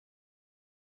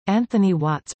Anthony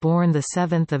Watts, born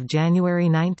 7 January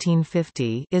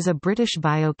 1950, is a British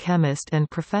biochemist and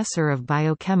professor of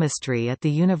biochemistry at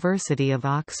the University of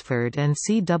Oxford and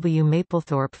C. W.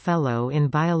 Mapplethorpe Fellow in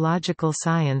Biological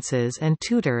Sciences and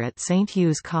tutor at St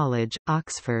Hugh's College,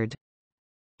 Oxford.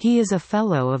 He is a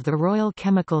Fellow of the Royal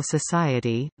Chemical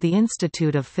Society, the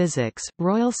Institute of Physics,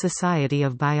 Royal Society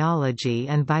of Biology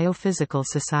and Biophysical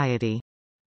Society.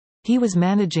 He was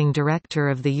managing director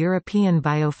of the European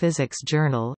Biophysics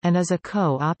Journal, and is a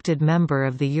co-opted member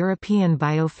of the European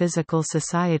Biophysical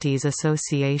Societies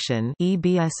Association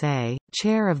 (EBSA),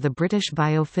 chair of the British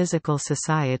Biophysical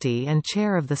Society and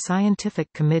chair of the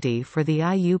Scientific Committee for the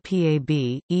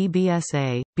IUPAB,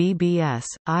 EBSA, BBS,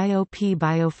 IOP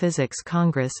Biophysics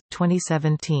Congress,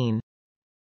 2017.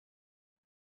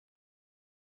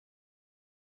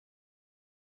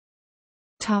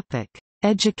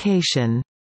 Education.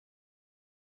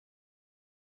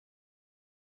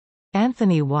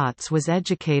 Anthony Watts was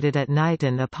educated at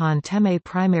Knighton upon Teme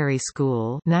Primary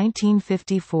School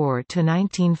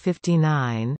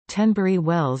 (1954–1959), Tenbury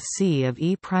Wells C of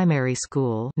E Primary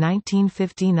School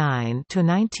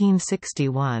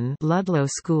 (1959–1961), Ludlow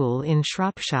School in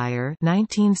Shropshire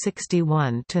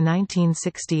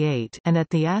 (1961–1968), and at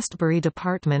the Astbury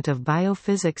Department of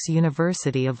Biophysics,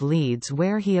 University of Leeds,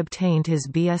 where he obtained his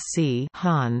BSc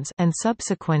Hons and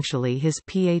subsequently his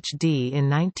PhD in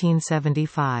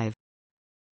 1975.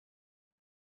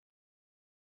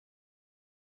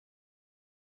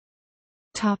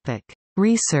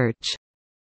 Research.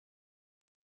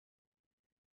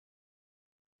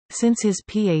 Since his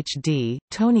PhD,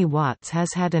 Tony Watts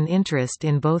has had an interest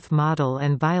in both model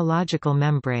and biological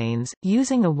membranes,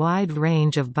 using a wide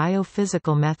range of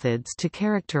biophysical methods to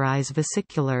characterize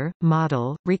vesicular,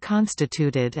 model,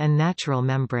 reconstituted and natural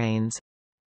membranes.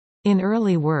 In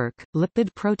early work,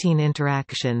 lipid-protein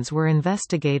interactions were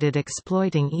investigated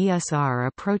exploiting ESR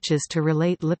approaches to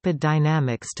relate lipid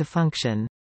dynamics to function.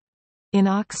 In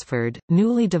Oxford,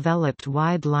 newly developed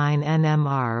wide-line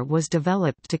NMR was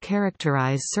developed to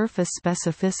characterize surface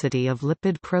specificity of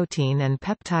lipid-protein and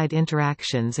peptide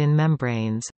interactions in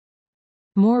membranes.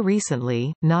 More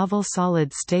recently, novel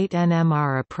solid-state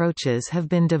NMR approaches have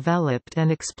been developed and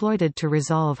exploited to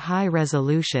resolve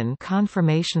high-resolution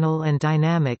conformational and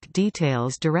dynamic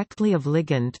details directly of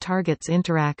ligand-targets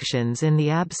interactions in the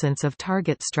absence of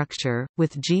target structure,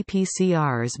 with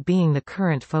GPCRs being the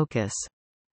current focus.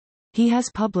 He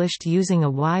has published using a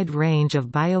wide range of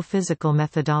biophysical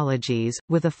methodologies,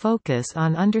 with a focus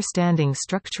on understanding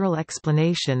structural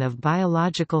explanation of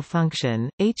biological function.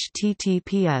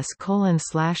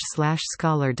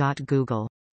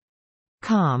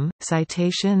 https://scholar.google.com.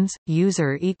 Citations,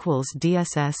 user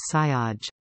 =DSS Syaj.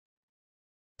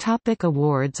 Topic: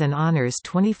 Awards and Honours.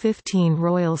 2015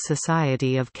 Royal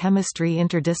Society of Chemistry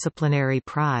Interdisciplinary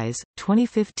Prize,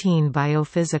 2015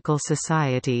 Biophysical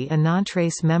Society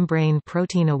Enontrace Membrane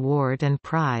Protein Award and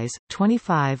Prize,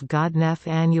 25 Godneff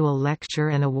Annual Lecture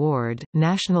and Award,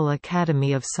 National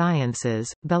Academy of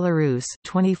Sciences, Belarus,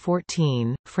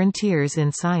 2014, Frontiers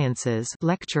in Sciences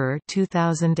Lecturer,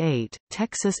 2008,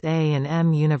 Texas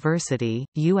A&M University,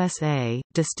 USA,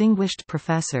 Distinguished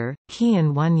Professor,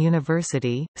 Kean-Won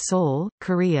University, Seoul,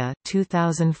 Korea,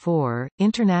 2004,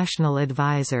 International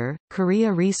Advisor,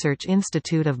 Korea Research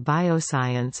Institute of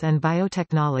Bioscience and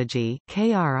Biotechnology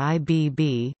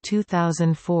KRIBB,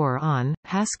 2004 on,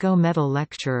 Haskell Medal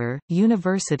Lecturer,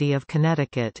 University of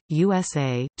Connecticut,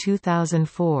 USA,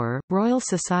 2004, Royal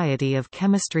Society of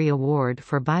Chemistry Award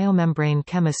for Biomembrane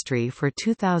Chemistry for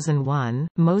 2001,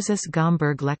 Moses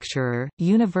Gomberg Lecturer,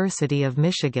 University of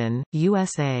Michigan,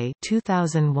 USA,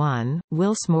 2001,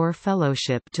 Wilsmore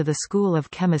Fellowship to the School of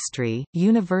Chemistry,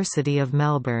 University of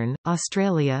Melbourne,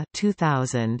 Australia,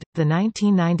 2000, the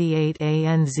 1998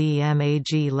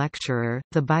 ANZMAG Lecturer,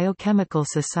 the Biochemical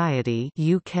Society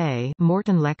UK,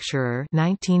 Morton Lecturer,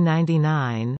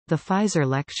 1999, the Pfizer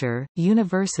Lecture,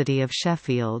 University of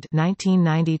Sheffield,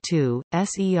 1992,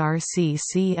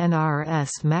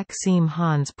 SERC-CNRS Maxime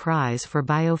Hans Prize for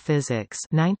Biophysics,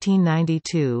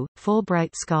 1992,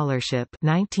 Fulbright Scholarship,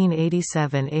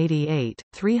 1987–88,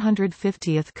 350th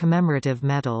Commemorative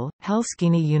Medal,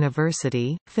 Helsinki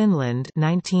University, Finland,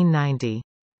 1990.